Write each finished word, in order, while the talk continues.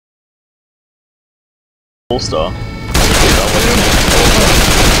All-star.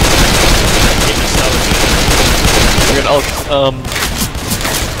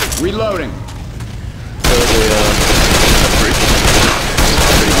 Reloading.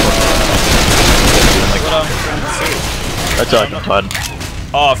 Attack on Titan.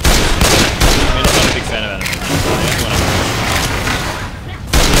 Oh, I mean, I'm not a big fan of anime.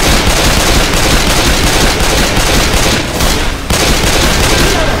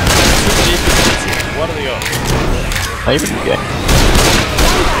 What are the odds? How even you get?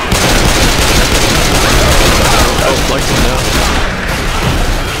 I was flexing now.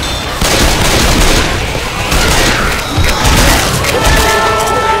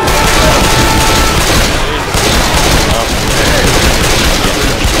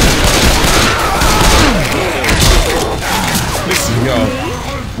 Listen, y'all.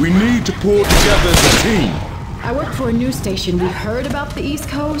 We need to pull together as a team. I work for a news station. We heard about the East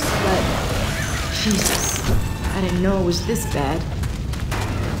Coast, but Jesus, I didn't know it was this bad.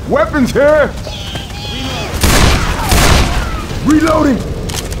 Weapons here! Reloading!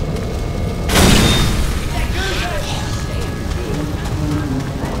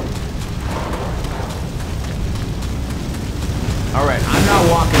 Alright, I'm not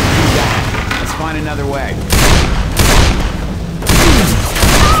walking through that. Let's find another way.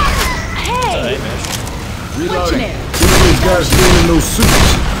 Hey! Reloading. Legionnaire. What are these guys doing in those suits?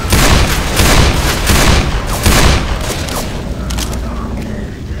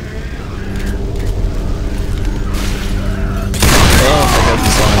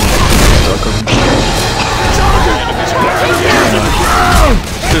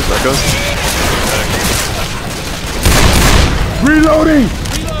 Reloading!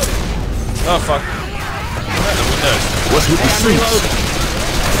 Oh fuck. What's with the suits?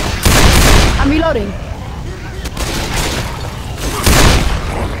 I'm reloading.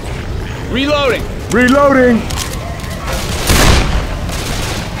 Reloading! Reloading!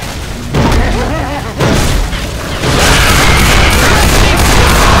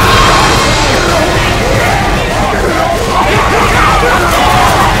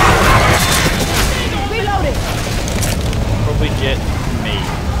 Probably get me.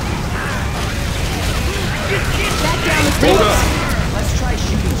 Back down the Hold up! Let's try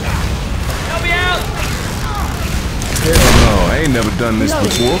shooting. Help me out! Hell no, I ain't never done this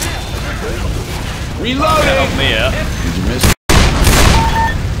before. Reloading! Help me out. Did you miss?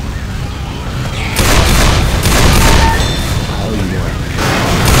 I'm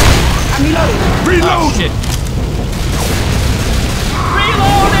reloading. Reload! Oh, shit.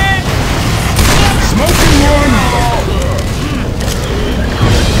 Reloading! Smoking one!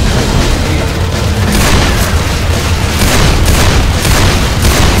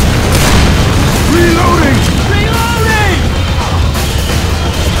 Reloading! Reloading!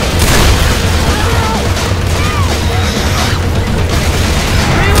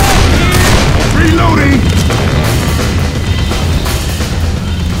 Reloading!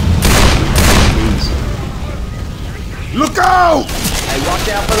 Look out! Hey, watch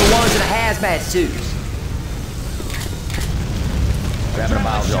out for the ones in the hazmat suits. Grabbing a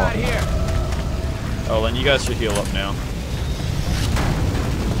mile jar. Oh, then you guys should heal up now.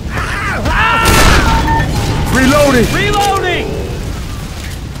 Reloading! Reloading!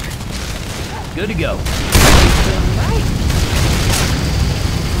 Good to go.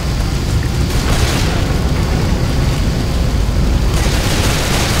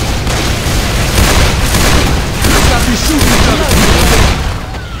 Let's not be shooting each other.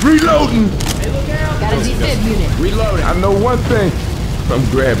 Reloading! Got a defib unit. Reloading. I know one thing. I'm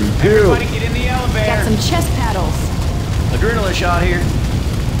grabbing pills. Everybody get in the elevator. Got some chest paddles. Adrenaline shot here.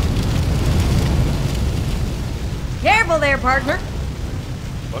 Careful there, partner.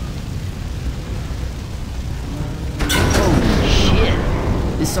 Holy shit.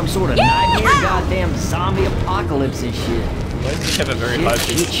 This is some sort of nightmare goddamn zombie apocalypse and shit. Why does he have a very high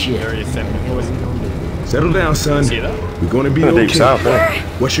pitched, very effeminate voice? Settle down, son. See that? We're gonna be okay. Deep south,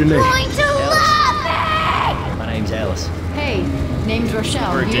 What's your name? Going to love me! My name's Alice. Hey, name's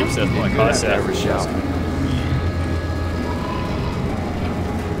Rochelle. Very You? deep set, like high set. Rochelle.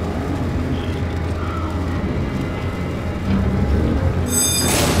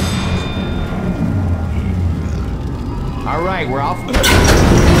 All right, we're off. Don't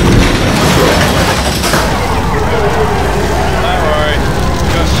worry.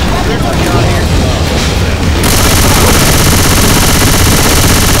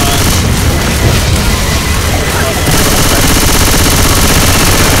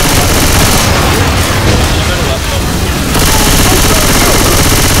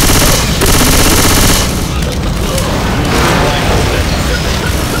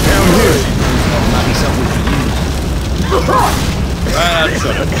 Down here. Might be something we can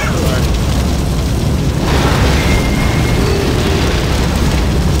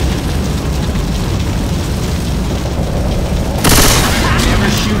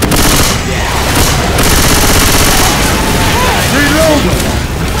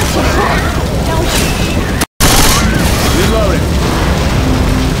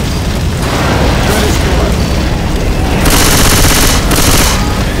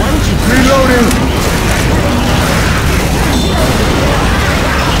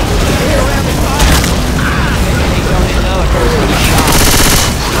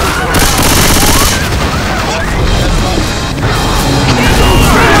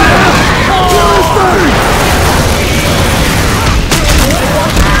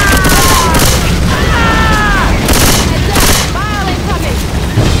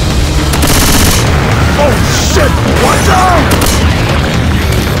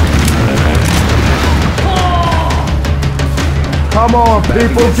Come on,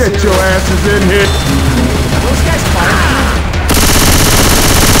 people, get your asses in here. Those guys firing.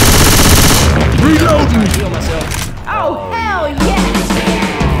 Reloading. Heal myself. Oh, hell yes!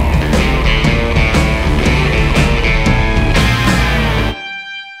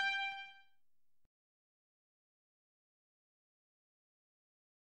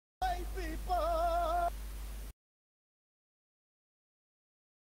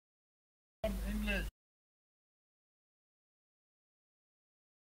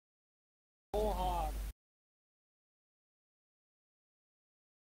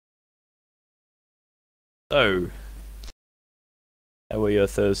 So, how were your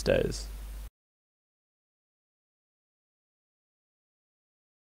Thursdays?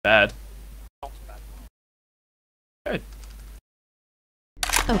 Bad. Good.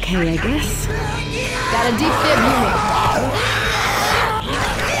 Okay, I guess. Got a defib unit.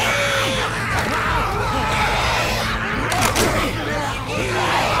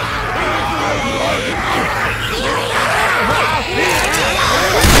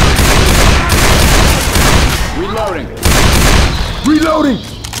 Reloading. Reloading.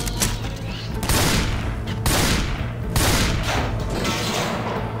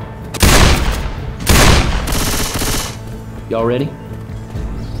 Y'all ready?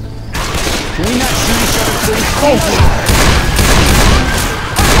 Can we not shoot each other, please?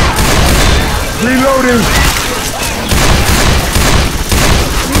 Reloading.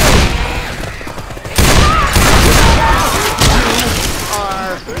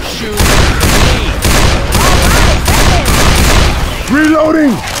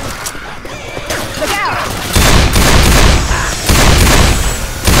 Reloading! Look out!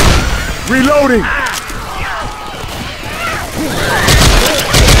 Reloading!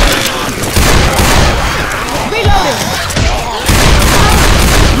 Reloading!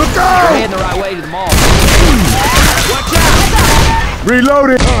 Look We're out! heading the right way to the mall. Watch out!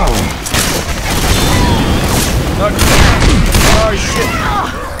 Reloading! Oh shit!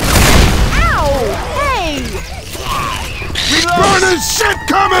 Ow! Hey! Burning shit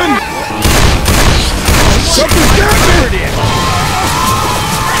coming! Something's got me!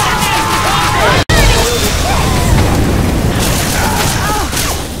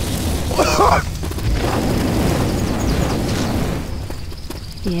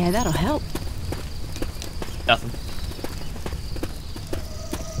 Yeah, that'll help. Nothing.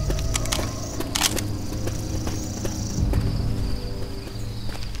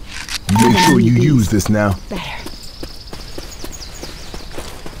 Make sure you use this now. Better.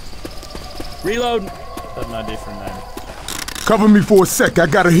 Reload! That's an idea for a name. Cover me for a sec, I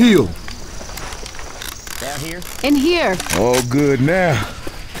gotta heal. Down here? In here. All good now.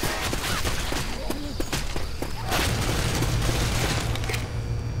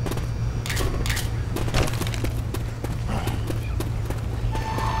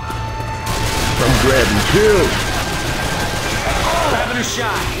 I'm grabbing kills. Having a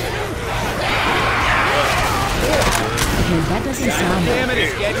shot. Okay, that doesn't sound Damn it,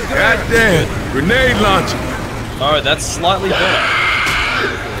 it's getting good. Goddamn, grenade launcher. Alright, that's slightly better.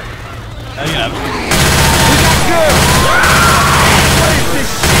 Now you have it.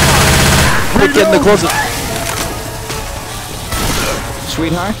 Quick, get in the closet.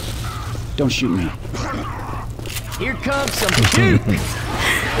 Sweetheart, don't shoot me. Here comes some shoot.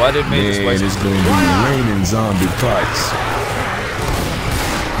 Why did me this Man, way? it's gonna be raining zombie parts.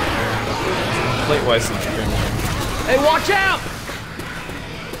 Complete waste of screen. Hey, watch out!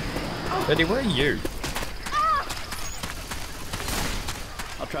 Betty, where are you?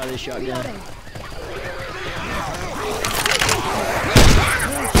 I'll try this shotgun.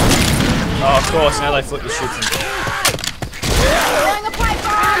 Oh, of course, now they flip the shit in. Throwing a pipe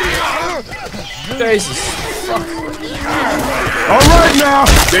bomb! Jesus, fuck. All right now,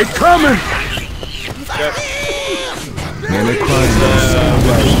 they coming. Man, they're crying.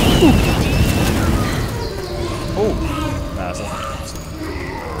 Oh. Nah, it's not.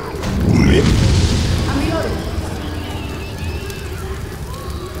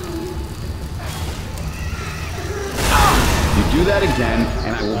 You do that again,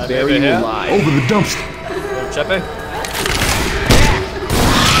 and I will bury you alive. Over the dumpster. Chepe?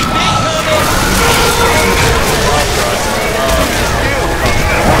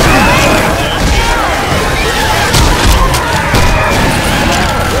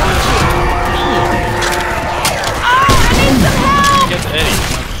 Get to Eddie.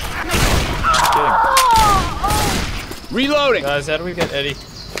 Reloading. Guys, how do we get Eddie?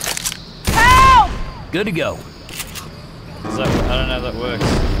 Help! Good to go. Is that, I don't know how that works.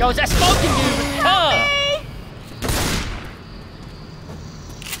 Yo, is that smoking dude?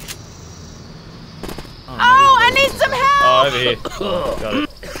 Oh, I need some help! Oh, over here. Got it.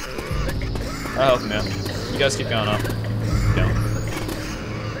 I'll help him out. You guys keep going up. Keep going.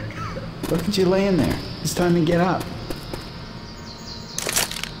 Look at you laying there. It's time to get up.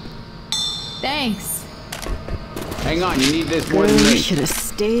 Thanks. Hang on, you need this more Girl, than you me. should have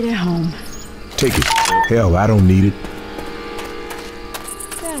stayed at home. Take it. Hell, I don't need it.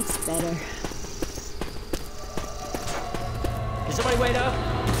 That's better. Can somebody wait up?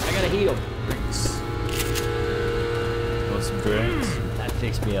 I gotta heal. Want some drinks? That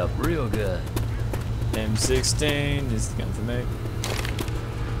fixed me up real good. M16 is the gun for me.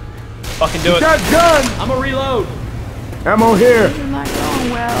 Fucking do it. Got gun. I'm gonna reload. Ammo here. You're not going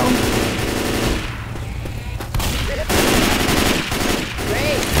well.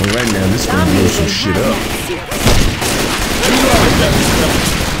 All right now, this gonna blow some shit up.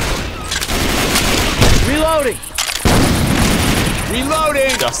 Reloading.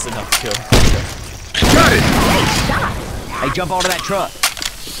 Reloading. Just enough to kill. Got it. Hey, jump onto that truck.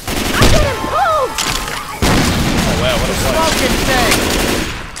 I'm getting pulled! Oh wow, what a fight. Smoking thing.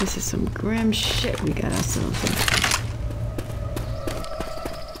 This is some grim shit we got ourselves in.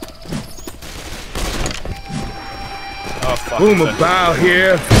 Oh fuck. Boom about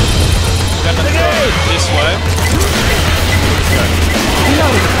here. Gonna go this way.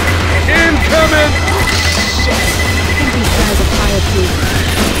 Incoming. I think these guys are fireproof.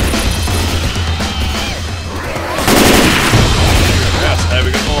 Yes, hey, we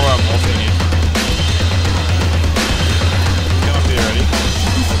got more wolf in here. Come up here, ready?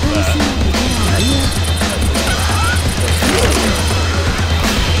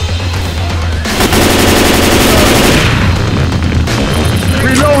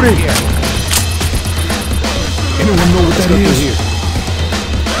 Reloading. Anyone know what that is?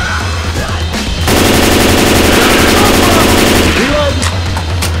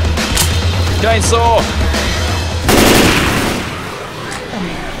 Chainsaw!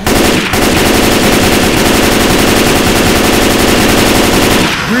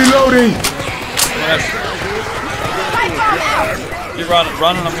 Reloading. Yes. You run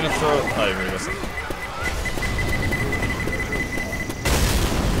and I'm gonna throw it. Oh, you really got something.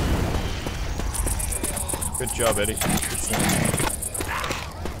 Good job, Eddie.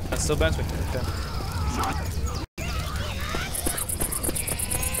 That still burns me. Okay.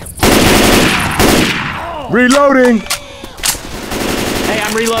 Reloading. Hey,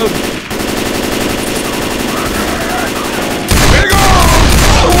 I'm reloading. Big on.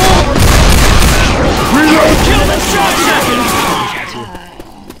 Reload. Kill the shotgun.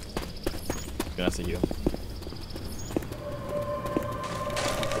 Gonna see you.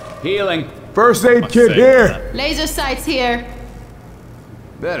 Healing. First aid My kit favorite. here. Laser sights here.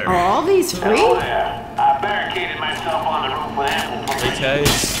 Better. Are all these free? I barricaded myself on the roof with ammo for me,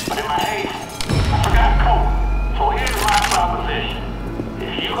 AKs. but in my haste, I forgot coal. So here's my proposition.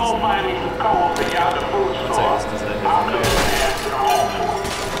 If you go find me some coal at yonder food store, I'll cook your ass to the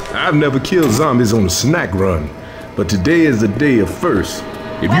home. I've never killed zombies on a snack run, but today is the day of first.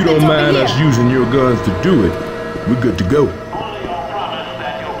 If you don't mind us using your guns to do it, we're good to go. Only on promise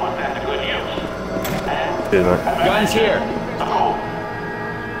that you'll put that to good use. Guns here. The coal.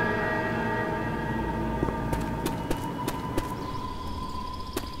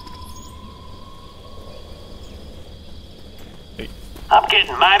 I'm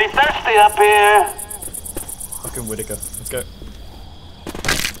getting mighty thirsty up here. Fucking Whitaker. Let's go.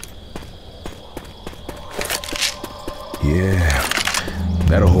 Yeah,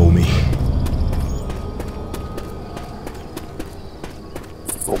 that'll hold me.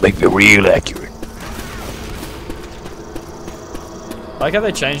 We'll make it real accurate. I like how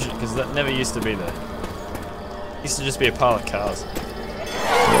they changed it because that never used to be there. It used to just be a pile of cars.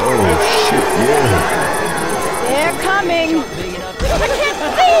 Oh shit, yeah. They're coming!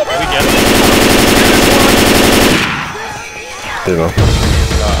 You know. I'm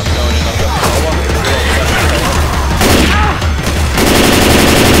going in.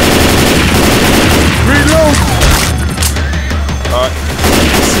 Reload! Alright.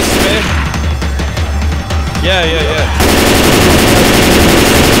 Assist me. Yeah.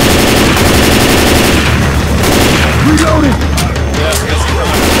 Reloading! Yeah, that's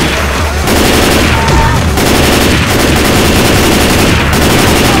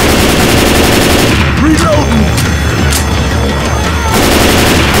Reloading!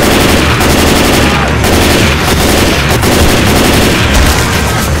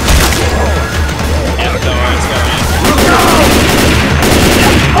 yeah, don't worry, it's going in.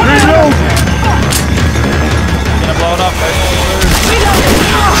 Reload! Gonna blow it up, right?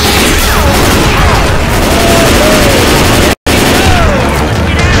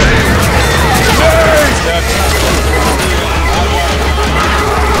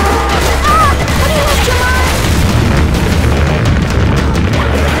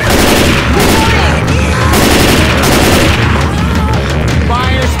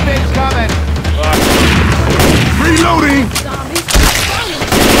 Fire spit coming. Reloading!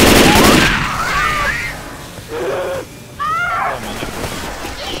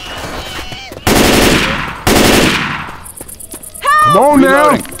 Come on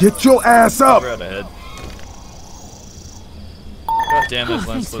now! Get your ass up! Right ahead. God damn, those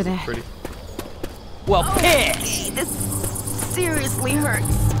lens thanks for look that. pretty. Well, piss. This seriously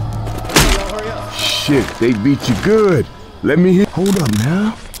hurts. Shit, they beat you good. Let me hit. Hold up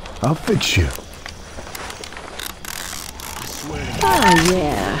now. I'll fix you. Oh,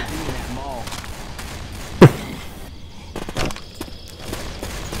 yeah.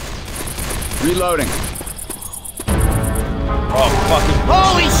 Reloading. Oh, fucking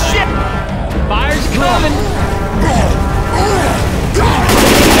Holy shit! Fire's coming.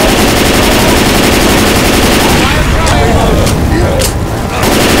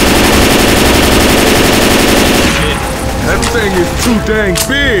 That thing is too dang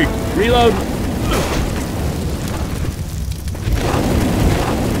big. Reload.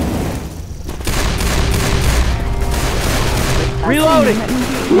 Reloading.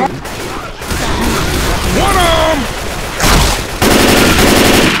 One arm!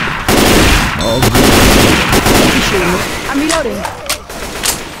 I'm reloading.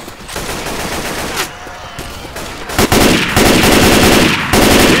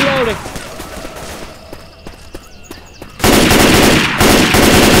 Reloading.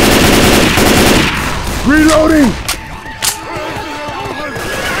 Reloading!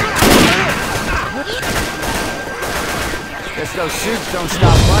 Guess those suits don't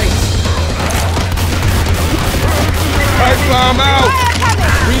stop fights. Pipe bomb out!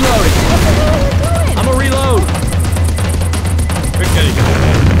 Reloading. I'm a reload. quick, Eddie.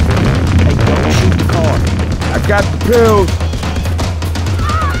 Hey, don't shoot the car. I got the pills.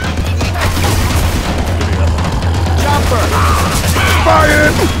 Jumper. Fire!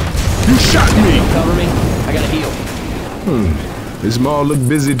 You shot me! Cover me. I gotta heal. This mall look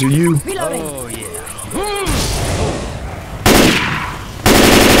busy to you? Reloading. Oh, yeah.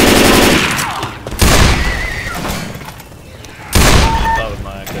 That was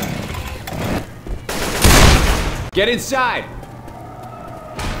my okay. Get inside.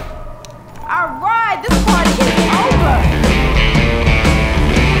 Alright, this party is over.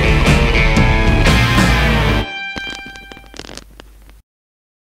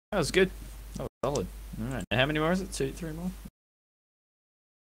 That was good. That was solid. Alright, how many more is it? 2, 3 more?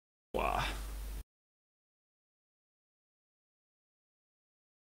 Wow.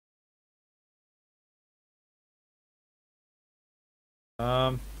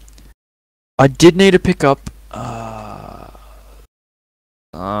 I did need to pick up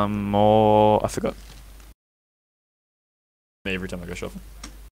more. I forgot. Every time I go shopping.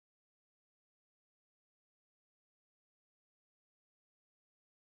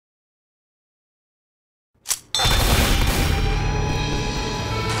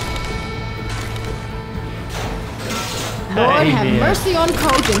 Lord, have man. mercy on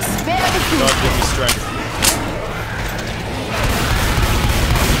Coach and spare the food. God give me strength.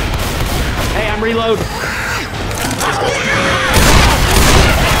 Hey, I'm reloading.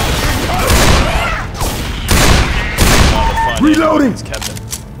 Reloading! It's Captain.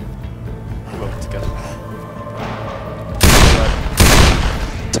 Well, it's Captain.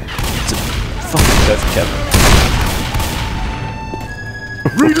 It's a fucking perfect Captain.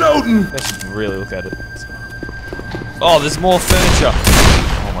 Reloading! Let's really look at it. Oh, there's more furniture.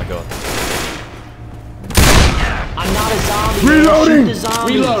 Oh my god. I'm not a zombie. Reloading! Shoot the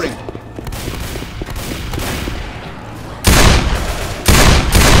zombies. Reloading.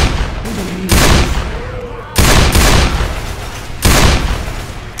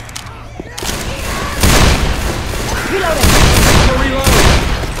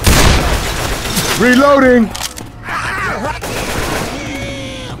 Reloading!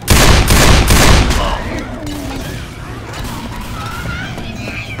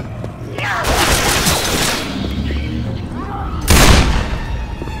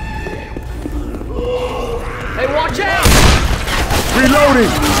 Hey, watch out!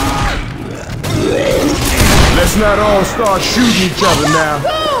 Reloading! Let's not all start shooting each other now.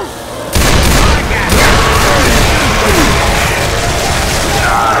 I'm down!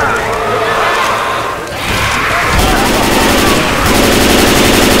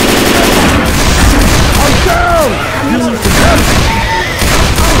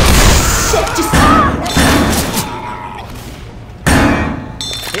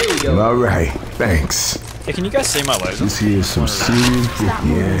 Here we go. All right, thanks. Hey, can you guys see my laser? This here is some serious shit.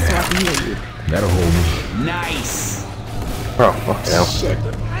 Yeah, that'll hold me. Nice. Oh, fuck hell.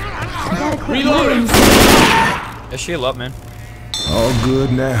 Reloading. Yeah, shield up, man. All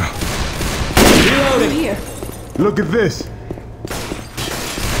good now. Reloading. Here. Look at this.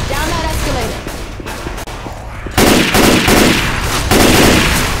 Down that escalator.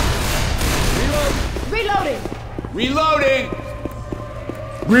 Reloading. Reloading.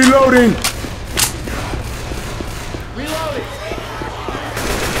 Reloading! Reloading.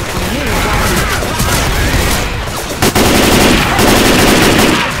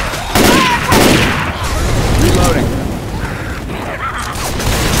 Reloading.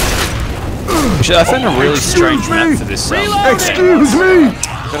 Actually, I found a really strange map for this. Excuse me!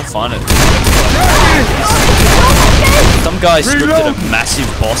 I gotta find it. Some guy scripted a massive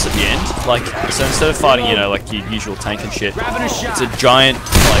boss at the end. Like, so instead of fighting, you know, like your usual tank and shit, it's a giant,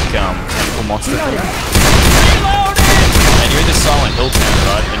 like, tentacle monster. And you're in this Silent Hill town,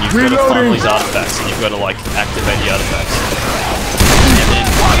 right? And you've got to find all these artifacts, and you've got to, like, activate the artifacts. And then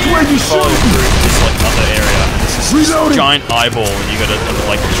you follow through this, like, other area, and this is this giant eyeball, and you got to,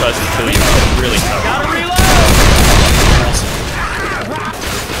 like, it tries to kill you. It's really tough.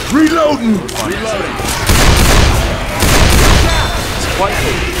 Reloading! Quite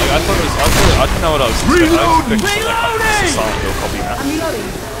cool. Like, I thought it was. I didn't know what I was expecting. I was expecting like a Silent Hill copy map.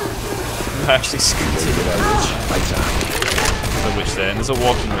 I actually scripted it. The witch there, and there's a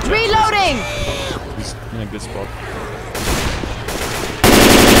walking witch. Reloading! He's in a good spot.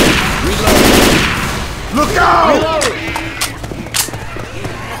 Look out! Reloading.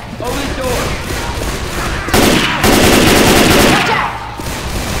 Open the door.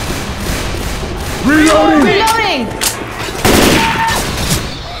 Reloading! Reloading!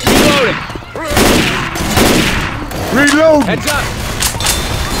 Reloading. Reload! Heads up.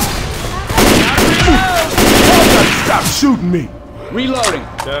 Y'all gotta stop shooting me! Reloading.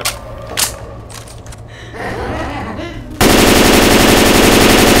 Yeah.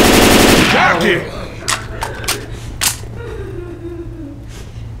 Got it!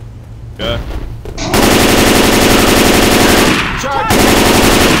 Yeah.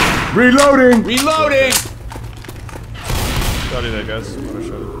 Reloading! Reloading. Got it there, guys. What I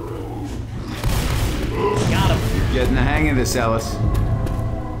showed you. Got him. You're getting the hang of this, Ellis.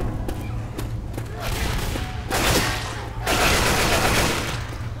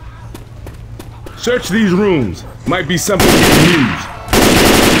 Search these rooms. Might be something we can use.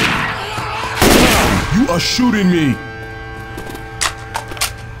 You are shooting me!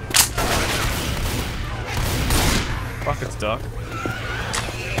 Fuck, it's dark.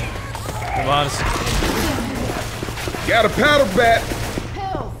 Come on. Got a paddle bat!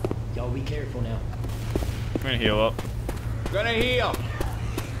 Yo, be careful now. I'm gonna heal up. Gonna heal.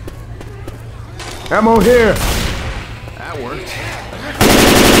 Ammo here! That worked.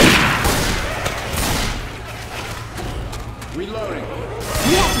 Reloading.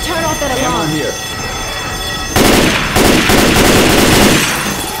 You have to turn off that alarm. Here.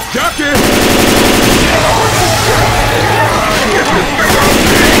 Jockey!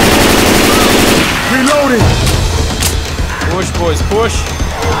 Reloading! Push, boys, push!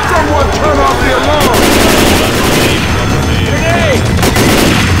 Someone turn off the alarm! Grenade.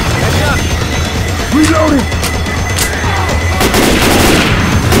 Heads up. Reloading!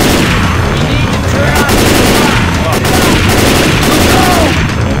 We need to turn off the runner.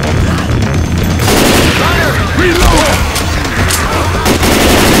 Reload!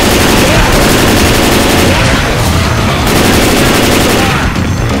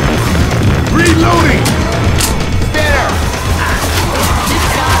 Reloading! Spinner.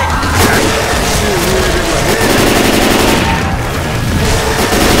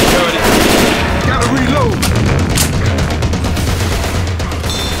 Gotta reload!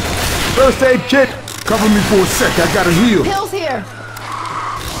 First aid kit! Cover me for a sec, I gotta heal. Pills here.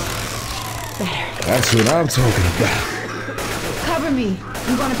 That's what I'm talking about. Cover me.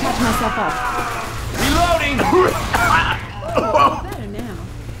 I'm going to patch myself up. Better now.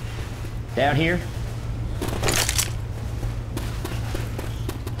 Down here?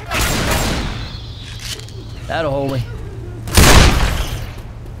 That'll hold me.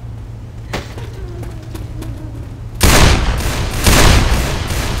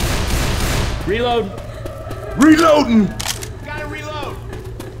 Reload. Reloading! Gotta reload.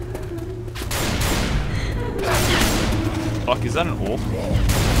 Fuck, is that an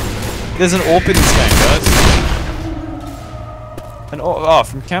AWP? There's an AWP in this game, guys. An AWP, oh,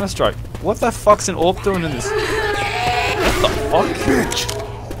 from Counter-Strike. What the fuck's an AWP doing in this? What the fuck? Bitch!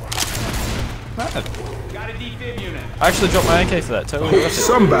 Man, Got a defib unit. I actually dropped my AK for that, totally worth it.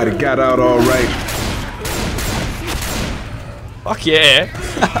 Somebody got out all right. Fuck yeah!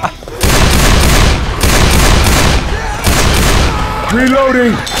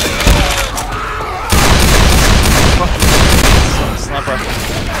 Reloading! Sniper.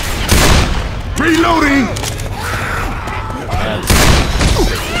 Reloading!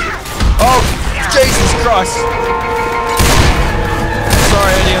 Oh, Jesus Christ!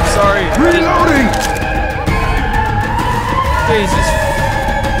 Sorry, Eddie, I'm sorry. Reloading! Jesus.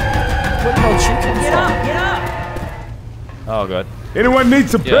 Where the hell did she come Get from? up, get up! Oh god. Anyone need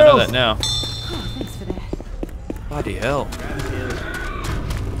some Yeah, I know pills? that now. Oh, thanks for that. Bloody hell.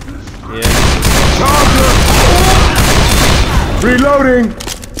 Yeah. Charger! Reloading!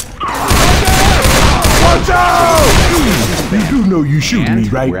 Watch out! You do know you shooting me,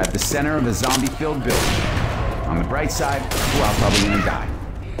 And right? we're at the center of a zombie-filled building. On the bright side, we're all probably gonna die.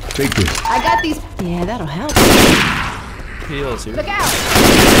 Take this. I got these. Yeah, that'll help. Heals here. Look out!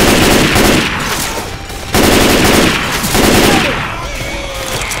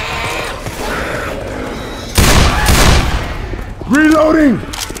 Reloading!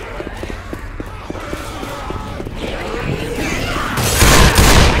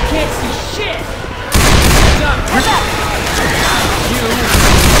 Can't see shit!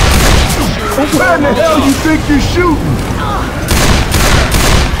 Where in the hell you think you're shooting?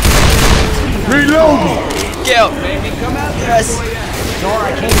 Reloading! Get out! Yes! Nor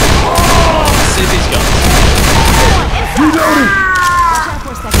I can't. See these guns. Reloading!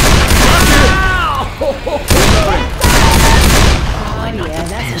 Oh, yeah,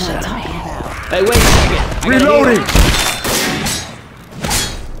 that's what I'm talking about. Hey, wait a second. I gotta Reloading!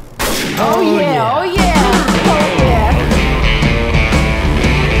 Oh yeah, oh yeah, oh yeah.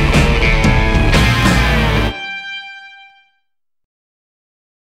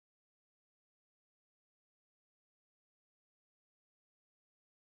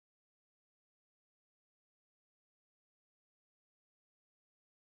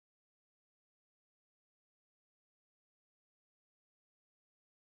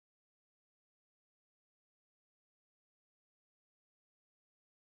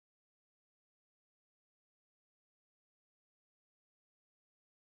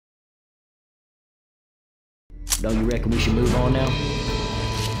 Don't you reckon we should move on now?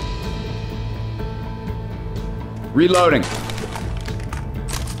 Reloading.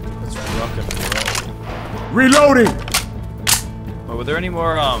 Let's rock and roll. Reloading! Oh, were there any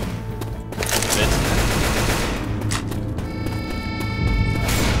more, bits?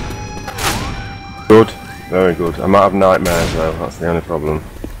 Good. Very good. I might have nightmares though, that's the only problem.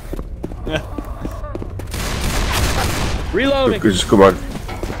 Reloading! Just come on.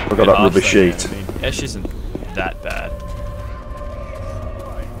 I've got that rubber sheet. I mean, Ash isn't that bad.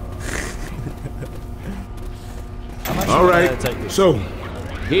 Alright, so,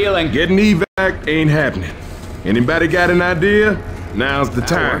 Healing. getting evac ain't happening. Anybody got an idea? Now's the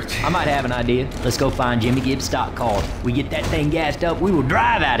time. I might have an idea. Let's go find Jimmy Gibbs' stock car. We get that thing gassed up, we will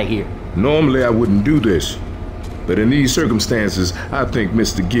drive out of here. Normally I wouldn't do this, but in these circumstances, I think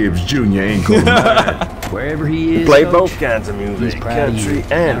Mr. Gibbs Jr. ain't gonna mind. Wherever he is, Play Coach, both kinds of he's music, proud of you. country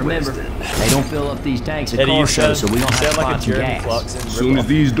Now and remember, western. they don't fill up these tanks at Eddie, car you shows, so we don't have to sound like find a some Jeremy gas. Flux in As soon as Ripoff.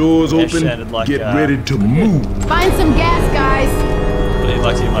 these doors Ash open, sounded like, get ready to move. Find some gas, guys. But he'd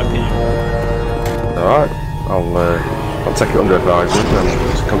like to hear my opinion. Alright, I'll take it under advisement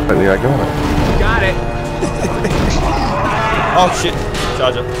and just completely ignore it. Got it. Oh shit!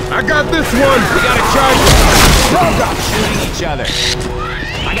 Charger. I got this one! We got a charger. Stop shooting each other.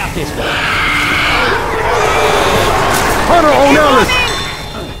 I got this one. Hunter on Ellis!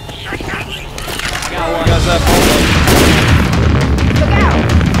 Guys, Look out!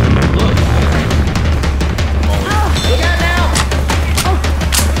 Look out now!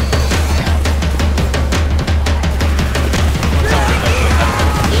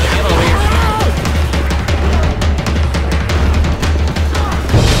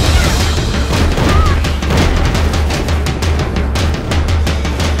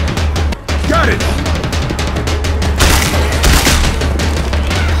 Got it!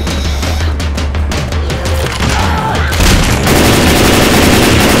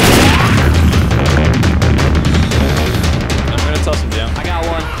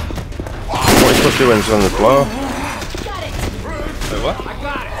 doing on the floor. Wait, what?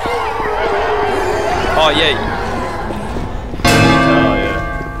 Oh yeah. Oh yeah.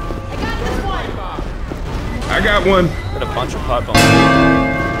 I got one. Got a bunch of pipe bombs.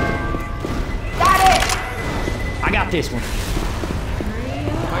 I got this one.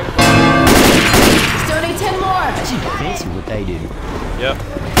 Still need 10 more. That's fancy what they do. Yep.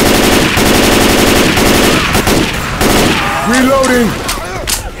 Reloading.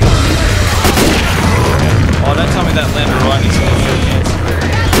 Oh, don't tell me that landed right next to the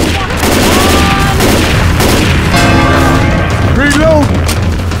Reload.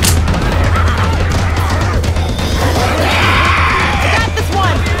 Got this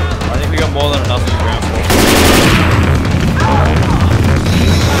one. I think we got more than enough in the ground floor.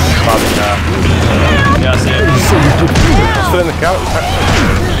 Yeah, I see it. Still in the couch.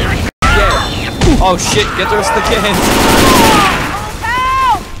 Yeah. Oh shit, get the rest of the cans.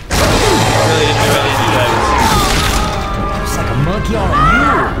 Help! I really didn't do any of those. It's like a monkey on a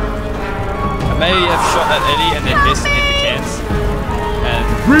mule. I may have shot at Eddie and then missed and hit the cans. And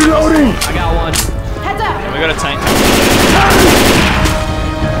Reloading. I got one. Heads up. we got a tank.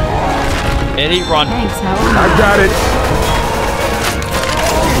 Eddie, run. Thanks, Hal. I got it.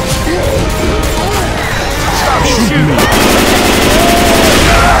 Stop shooting me.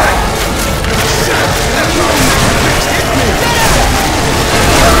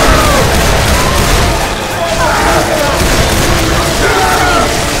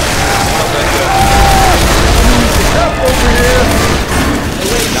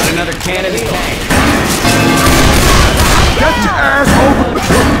 Got another can in the tank. Get your ass over the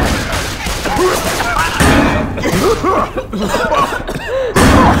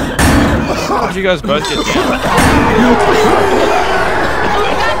How did you guys both get down?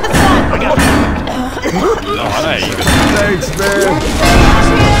 No, I know you got. Thanks, man.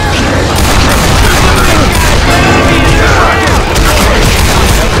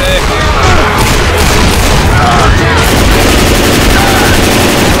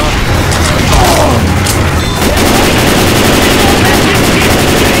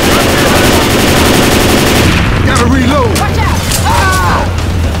 Gotta reload. Watch out.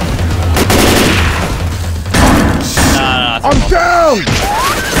 Nah, I'm down.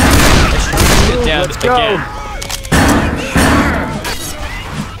 get down again.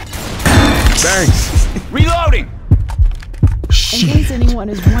 Thanks. Reloading. In case anyone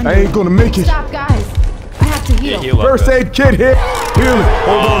is wondering. I ain't gonna make it. Stop, guys. I have to heal. Yeah, heal up. First aid kit hit. Heal it.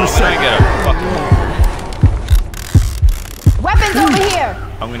 Hold on a I'm gonna second. get him. Fuck. Weapons over here.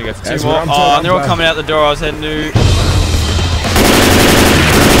 I'm gonna go for That's two what more. I'm Oh, talking and they're all about. coming out the door I was heading to.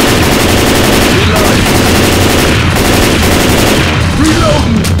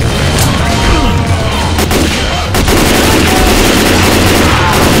 Reloading.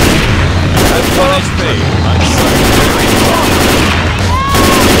 That's 1 HP.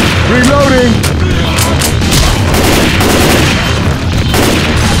 Reloading.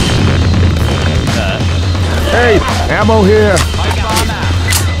 Hey, ammo here.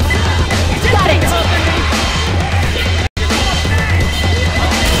 Got it.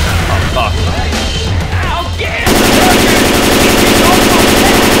 Fuck.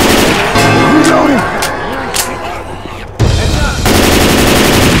 Reloading.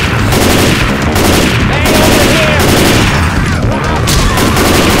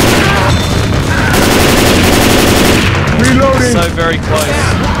 Reloading. So very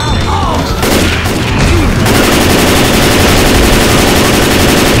close.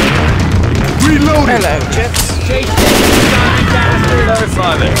 Reloading. Hello, chaps. Hello,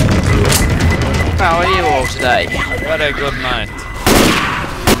 Simon. How are you all today? What a good night.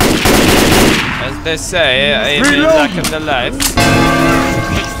 As they say, I mean Reload. back in the life.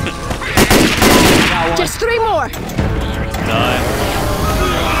 Just 3 more. Die.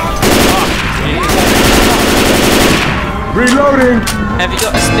 Reloading. Have you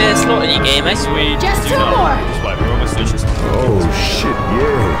got a spare slot in your game, eh? We Just do 2 not. more. Just wait, we're almost finished. Oh shit,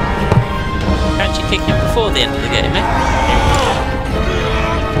 yeah. Can't you kick him before the end of the game, eh?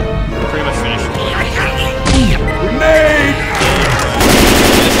 We're pretty much finished. Grenade.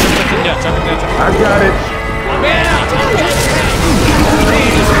 Chuck him down. I got it.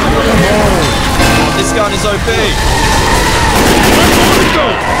 This gun is OP.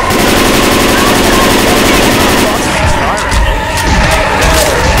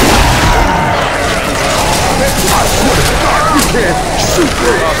 Shoot it.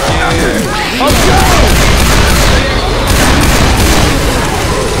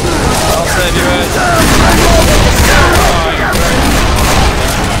 I'll save you, Ed.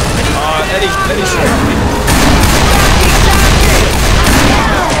 Eddie, shoot.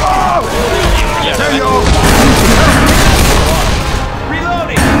 Yeah.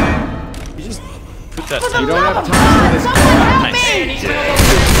 that. For the You don't love have of time for God, this. someone help Nice. me!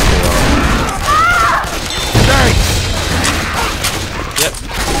 Yep.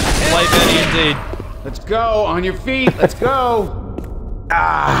 Play Betty indeed. Let's go, on your feet, let's go.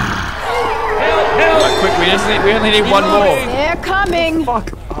 Right, quick, we only need one more. They're coming!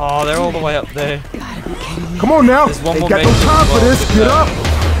 Fuck. Oh, they're all the way up there. Come on now. There's one Ain't more got no major time for involved this. with Get that. up.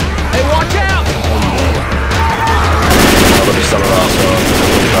 Hey, watch out! I'll be selling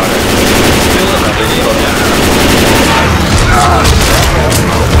off,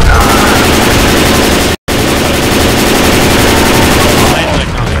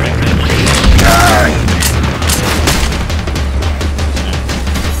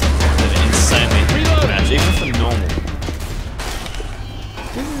 Even for normal.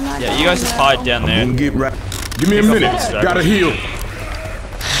 Yeah, you guys just hide down there. Gonna get right. Give me a He's not minute. being distracted. Gotta heal.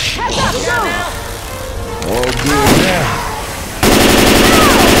 All good now.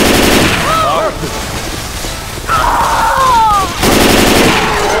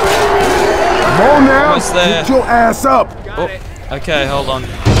 Come on now. Almost there. Get your ass up. Oh, okay, hold on.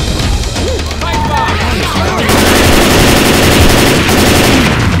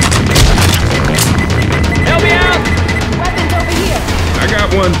 Help me out! Weapons over here! I got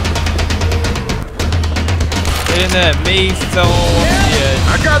one. Get in there. Me, Thor,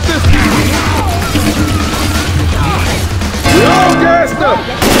 yeah. I got this. We're all gassed up.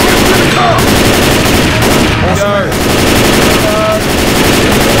 Get to the car. Hurry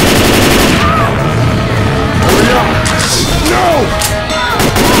up. No.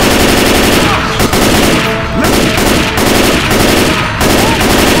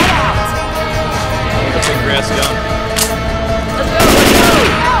 Let's take grass gun. Let's go!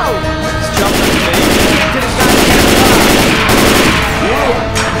 Let's jump in the baby. To the side of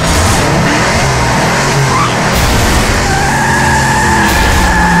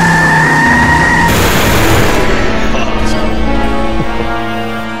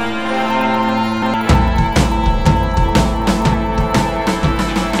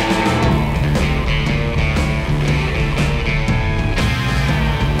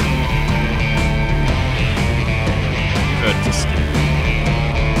Good to skip.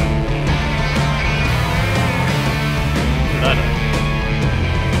 I know.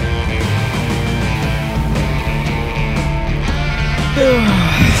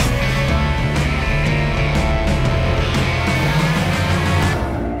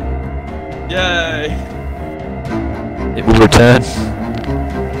 Yay! It will return.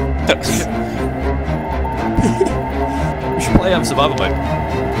 We should play survival mode.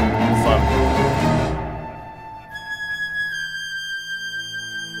 Fun.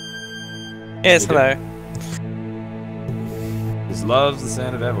 Yes, hello. Just loves the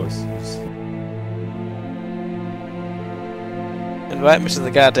sound of our voices. Invite me to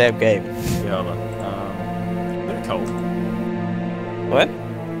the goddamn game. Yeah, hold on. They're cold. What?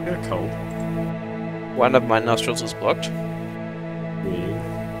 They're cold. One of my nostrils is blocked.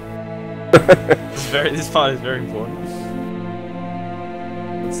 This part is very important.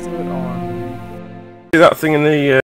 Let's do it on. See that thing in the